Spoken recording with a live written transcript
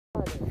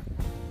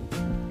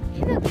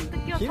学の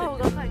時は顔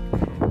が描いて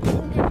る。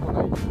本家も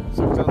ないよ。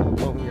それちゃんの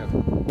花粉やろ。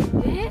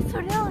そ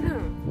れあるん。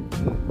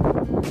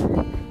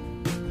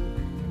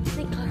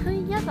花粉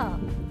やだ。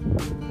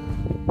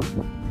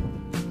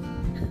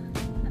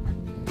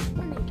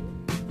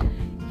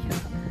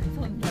そ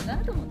んな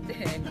なと思って。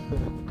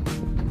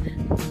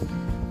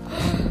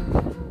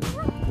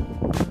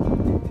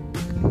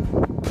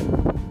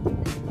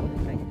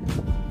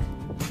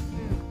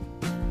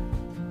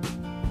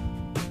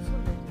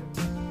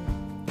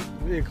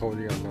いい香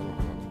りが菜の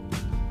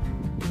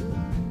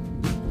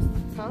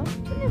花。去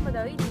年まで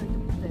はいいのに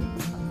思ったよ。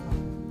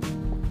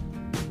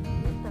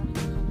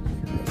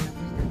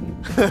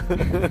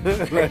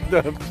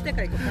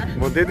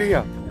モデル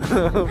やん。モ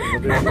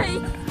デル。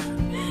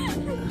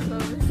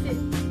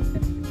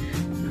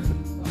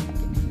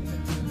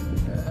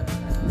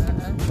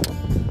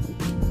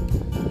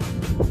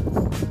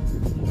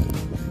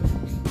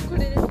これ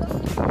ですか？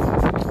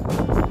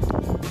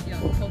いや、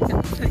顔キャ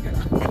ッチしたいから。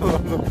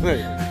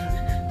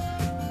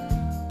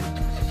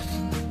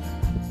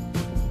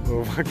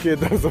お化け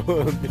だぞっ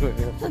て言うよ。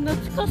懐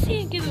か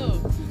しいけど、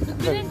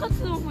学年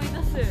活動思い出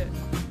す。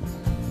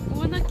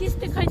大泣きし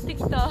て帰って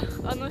きた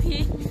あの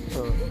日。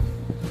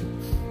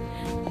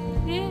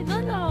な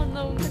んであん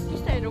な大泣き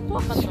したいの？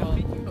怖かった。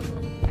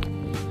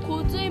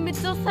交通にめっ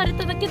ちゃ押され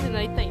ただけで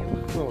泣いたんよ。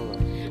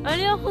あ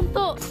れは本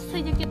当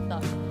最悪やっ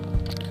た。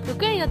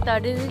6円やったらあ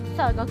れで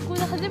さ、学校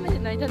で初めて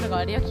泣いたのが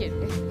あれやけん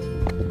ね。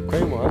他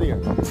にもあるや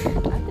ん。なんで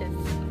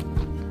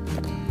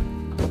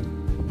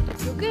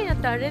6円やっ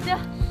たらあれで、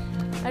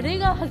あれ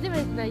が初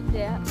めて泣い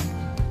て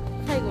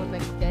最後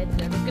泣いたやつ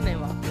じゃ6年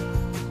は。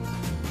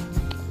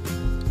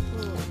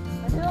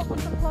あれは本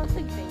当怖す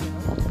ぎていいよ。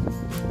だって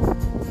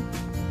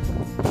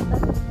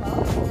さ、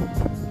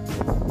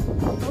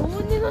青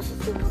鬼の視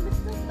線がめっち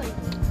ゃあったよ。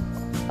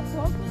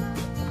怖くない？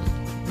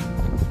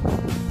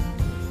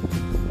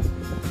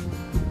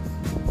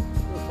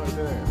されて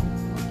ないやん。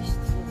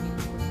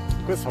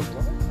これ桜？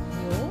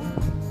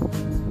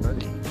何？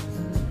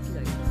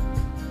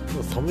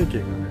寒いけ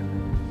んがね。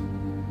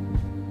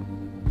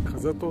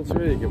風通し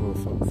がいいけどさ、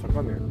咲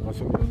かねえ場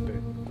所によって。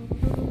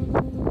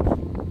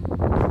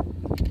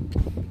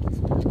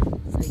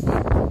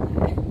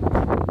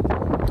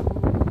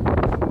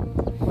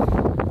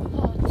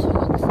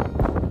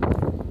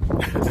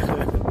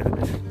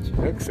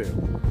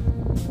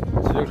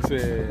中学生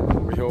の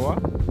目標は？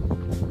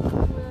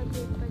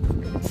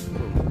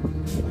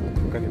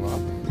他には？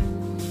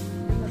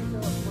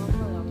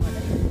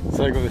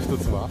最後の一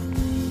つは？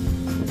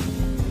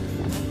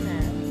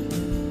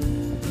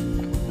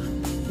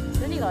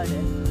何がある？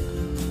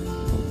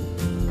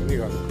何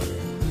があるのかね。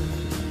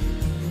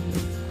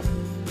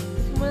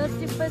友達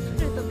いっぱい作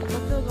ると部活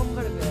を頑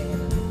張るぐらいや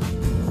な。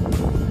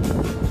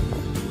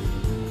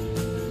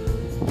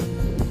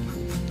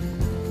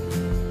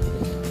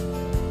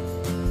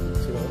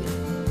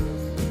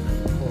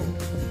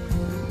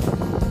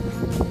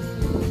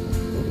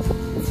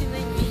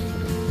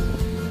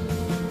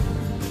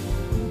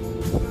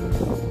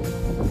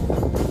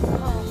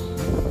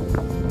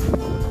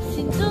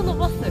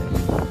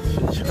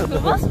伸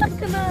ばしたくな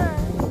い。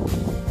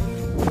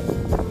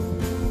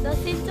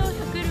身長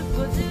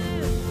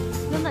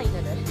157にな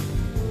る。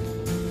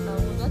あ、も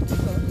うなってそ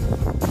う。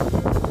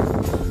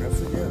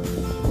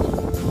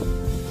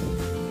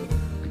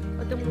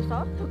でも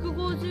さ、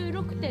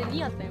156.2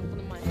 やったよ、こ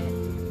の前。っ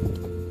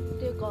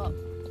ていうか、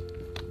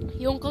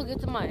4ヶ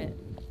月前。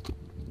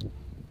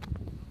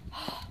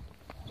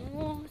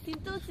もう、身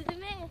長縮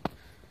め。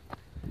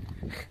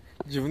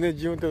自分で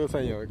自分でくださ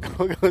いよ。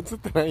顔が映っ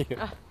てないよ。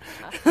は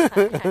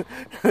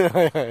い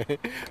はいはい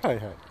は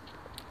い。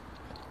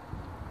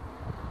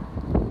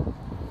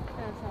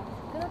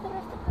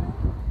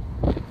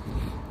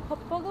葉っ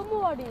ぱがも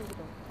う悪いんだけど。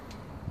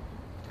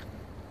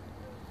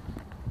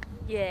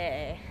イ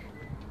エ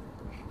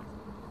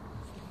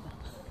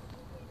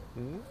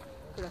ーイ。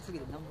暗すぎ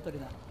て何も撮れ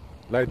ない。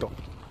ライト。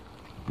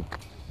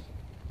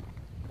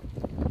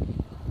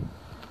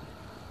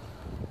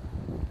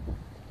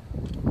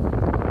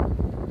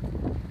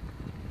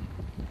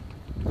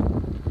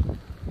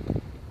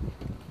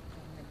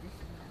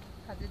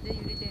風で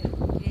揺れて綺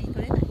麗に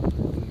撮れない。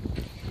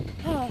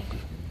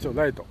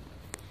ライト。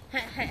は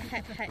いはいは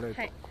いはいはい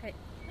はい。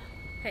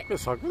これ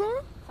桜？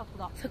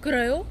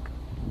桜よ。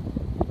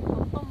葉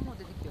っぱも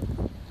出てきよ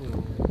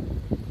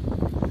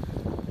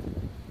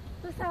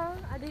お父さん、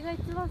あれが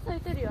一番咲い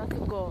てるよ、あそ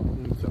こ。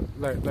じゃ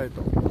あライ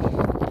ト。オッ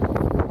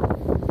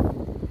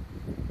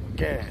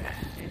ケ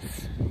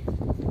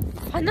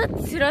ー。花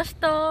散らし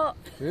た。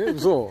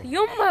嘘。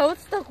4枚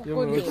落ちた、こ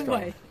こに。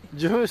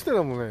受粉した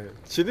らもうね、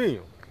散るん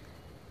よ。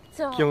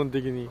基本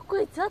的に。ここ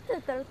にザッとや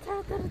ったら、タ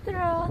ラタラタ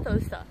ラーっと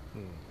落ちた。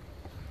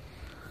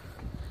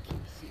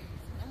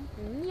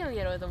何を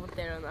やろうと思っ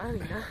たやろうな、み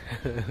んな。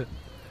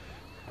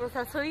もう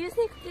さ、そういう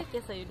生活やけ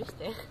さ、許し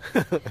て。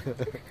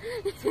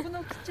そこ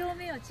の几帳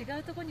面を違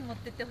うところに持っ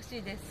てってほし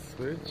いです。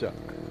それじゃ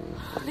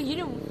あ。い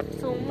るもん、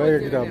そう思う。バイ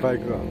ク来た、バイ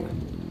クが。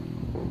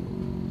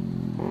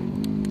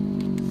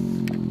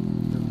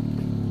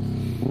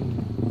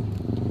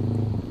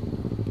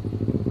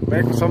メ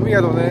イク寒いや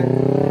ろね。も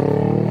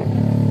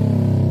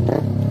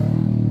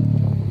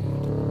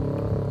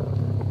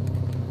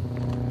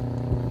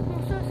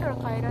うそろそろ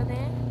帰ら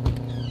ね。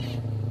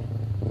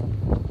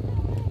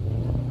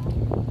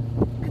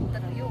食った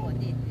ら用は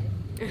ね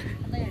えって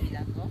花より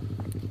だと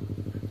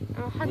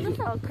花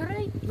さ暗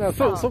い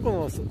そこ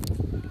の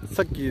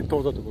さっき通った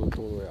とこ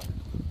ろや。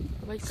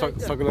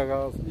桜が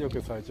よ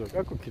く咲いちゃう。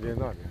あっこ綺麗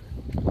なあれ。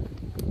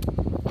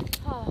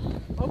は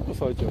あっこ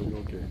咲いちゃうよ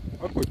け。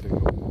あっこ行ってん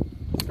の。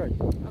近い。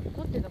あ、あっ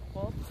こってど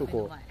こ？そ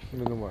こ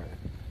目の前。あ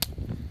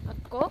っ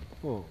こ？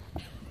うん。オッ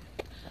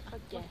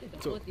ケー。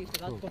そうっていう人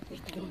があっこって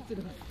人どうす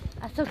るの？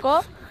あそ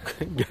こ？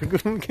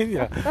逆向けに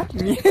は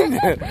見えん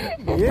ね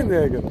見えんね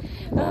やけど。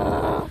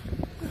あ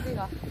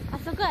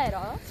そこやろ？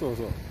そう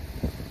そう。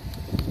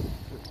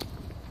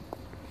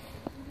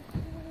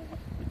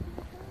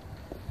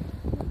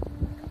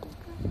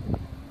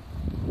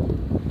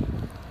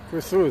こ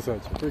れすごいさ、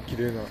これ綺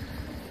麗な。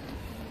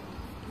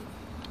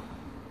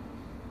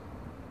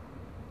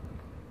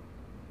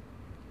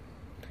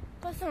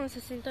パスの写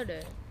真撮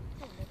る？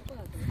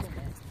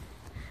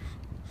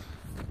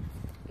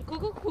こ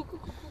こ。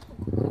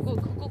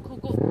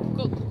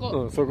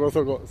うん、そこ。ス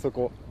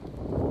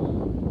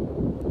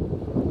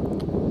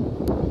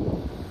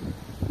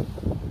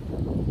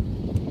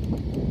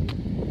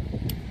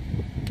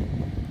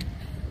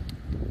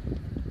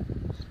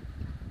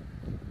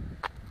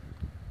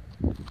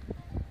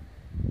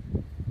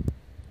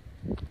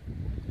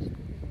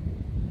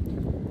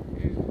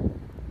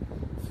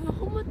マ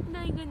ホ持って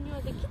ない分に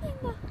はできないん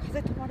だ。風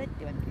止まれって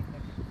言われてる。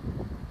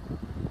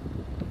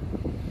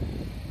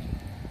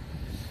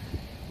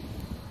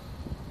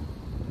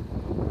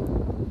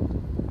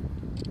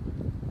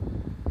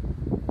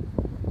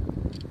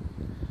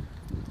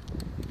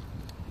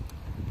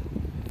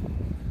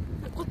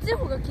こっちの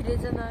方が綺麗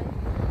じゃない？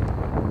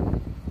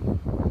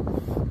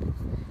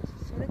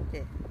それっ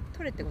て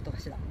撮れってことか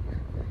しら。あ、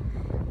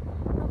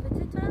別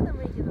に撮らんで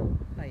もいいけど、こ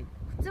はい。っ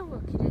ちの方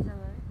が綺麗じゃない？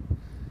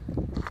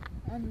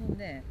あの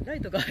ね、ラ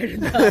イトが入る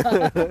んだ。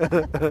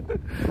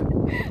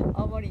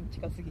あまりに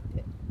近すぎ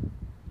て。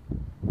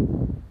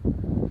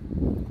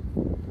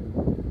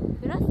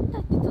グラスタ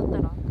ッチ撮った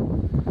ら？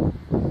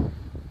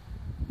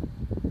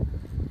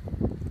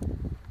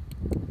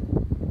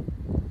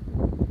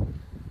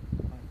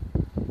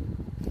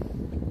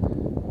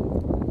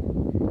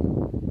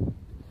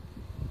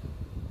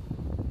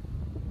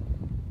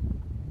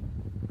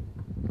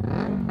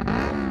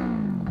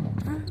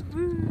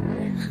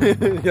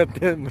やっ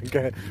てもう一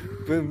回。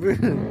ブンブン。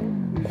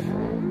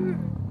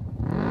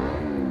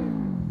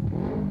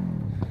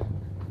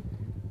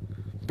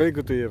ベイ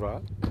クといえ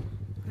ば？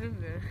ブン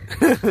ブ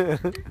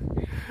ン。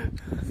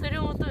それ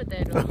を求めた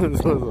やろ。そう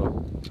そ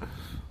う。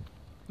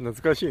懐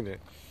かしいね。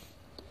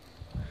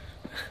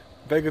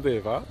ベイクといえ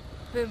ば？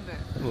ブン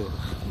ブン。うん。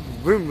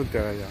ブンブンって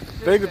あれじゃん。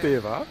ベイクといえ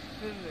ば？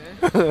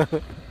ブンブン。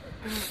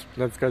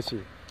懐かし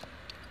い。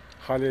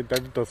ハーレー・ダ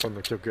ビッドソン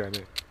の曲や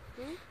ね。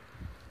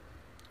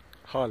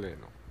ハーレー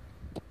の。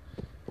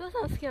お父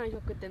さん好きな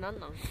曲って何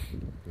なん？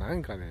な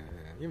んかね、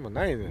今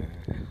ないね。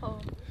はあ。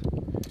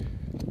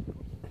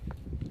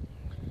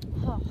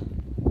はあ。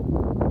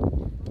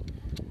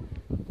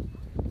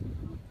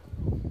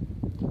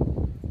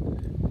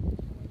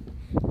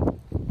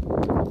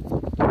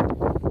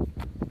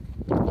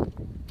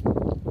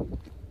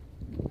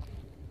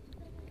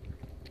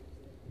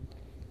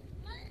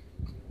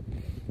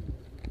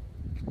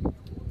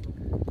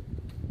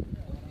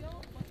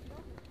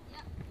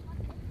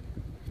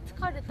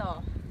疲れ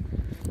た。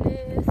ス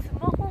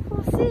マホ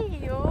欲し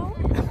いよ。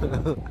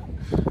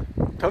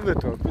タブレッ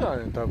トが来な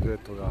いね、タブレッ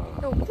トが。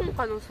でも今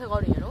回のせが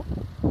あるんやろ？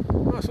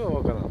まあ、それは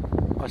分からん。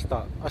明日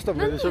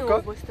メールしようか。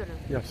何人応募しとるん？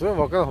いや、それは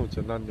分からんほんち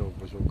ゃ何人応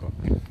募しようか。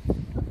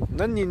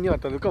何人に当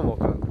たるかも分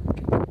からん。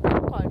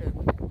何個ある？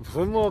そ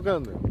れも分から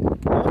んのよ。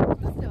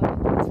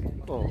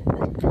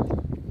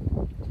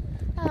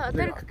あ、当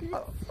たる確率。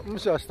も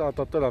し明日当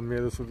たったらメ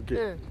ールするけ。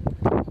うん。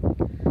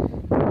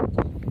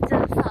じ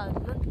ゃあさ、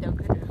なんて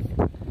送る？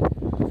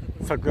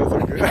桜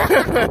咲く。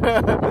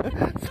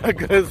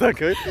桜咲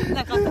く。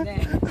なかった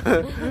ね。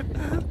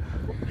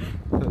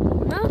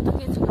何の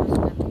時に桜した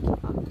の？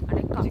あ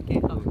れか。受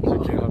験発受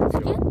表。験発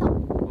受験表。だ。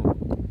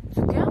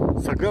受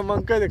験？桜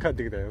満開で帰っ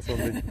てきたよ、その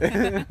時。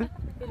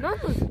何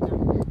の受験？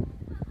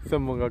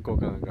専門学校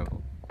かなんか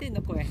の。天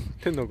の声。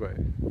天の声。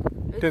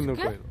天の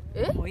声の。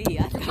え？もういい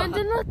や。受験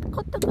じゃな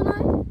かったくない？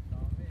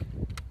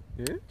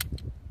え？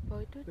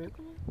バイトやった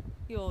くない？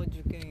いや、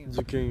受験よ。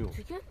受験よ。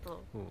受験だ。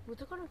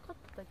元から受かっ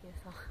ただけ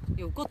さ。い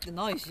や、受かって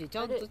ないし、ち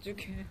ゃんと受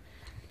験。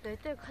大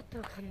体受かった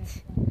感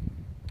じ。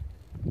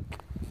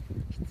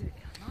失礼や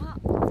な。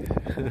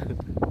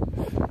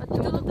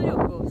人の努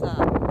力を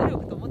さ、努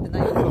力と思ってな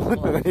いよ。思っ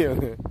てないよ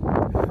ね。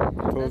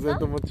当然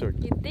と思っちゃう。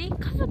言っていい？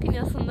家族に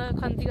はそんな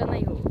感じがな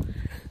いよ。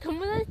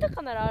友達と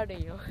かならある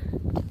んよ。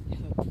身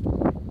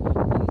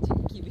内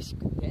に厳し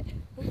くて。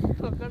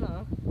わから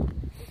ん。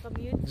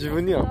自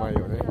分には甘い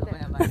よね。す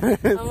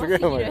ごい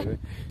甘いよね。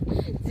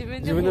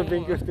自分の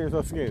勉強してる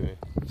さすげえね。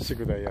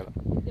宿題やら。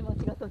で間違っ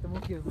たって思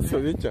うけどね。そ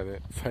れじゃね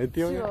最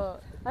低よね。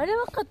あれ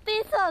は勝手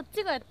にさあっ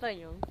ちがやったん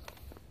よ。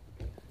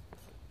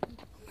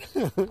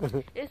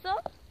えさ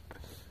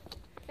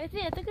や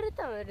ってくれ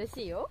たの嬉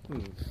しいよ。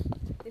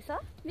で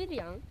さ見る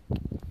やん。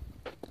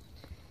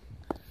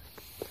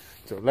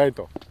ライ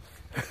ト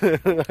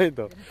ライ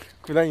ト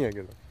暗いんや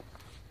けど。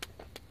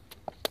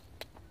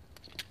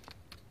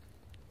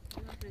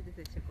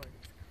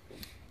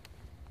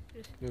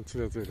つ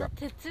いた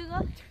鉄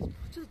が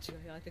ちょっと違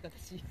うよ当て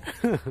形。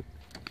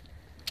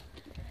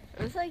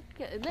さっき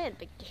何やっ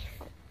たっけ。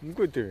向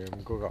こう行ってるよ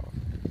向こう側。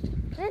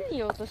何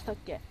言おうとしたっ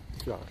け。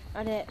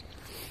あれ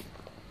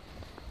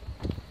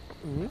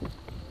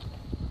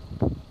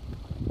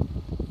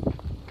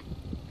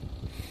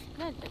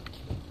何やったっけ。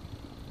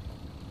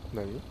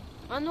何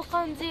あの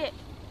感じ。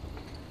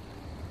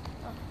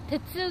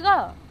鉄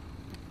が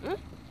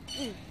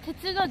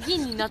鉄が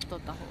銀になっとっ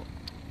た方。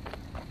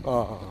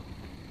ああ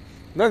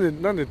な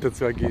んで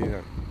鉄が銀にな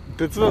る。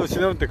鉄は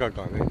失うって書く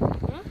からね。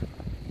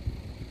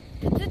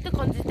鉄って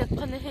感じで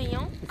金へんや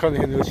ん。金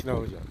へんで失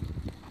うじゃん。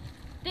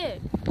で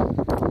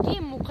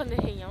銀も金へ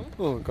んやん。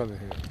金へん。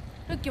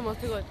さっき間違え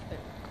てたよ。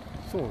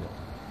そうなの。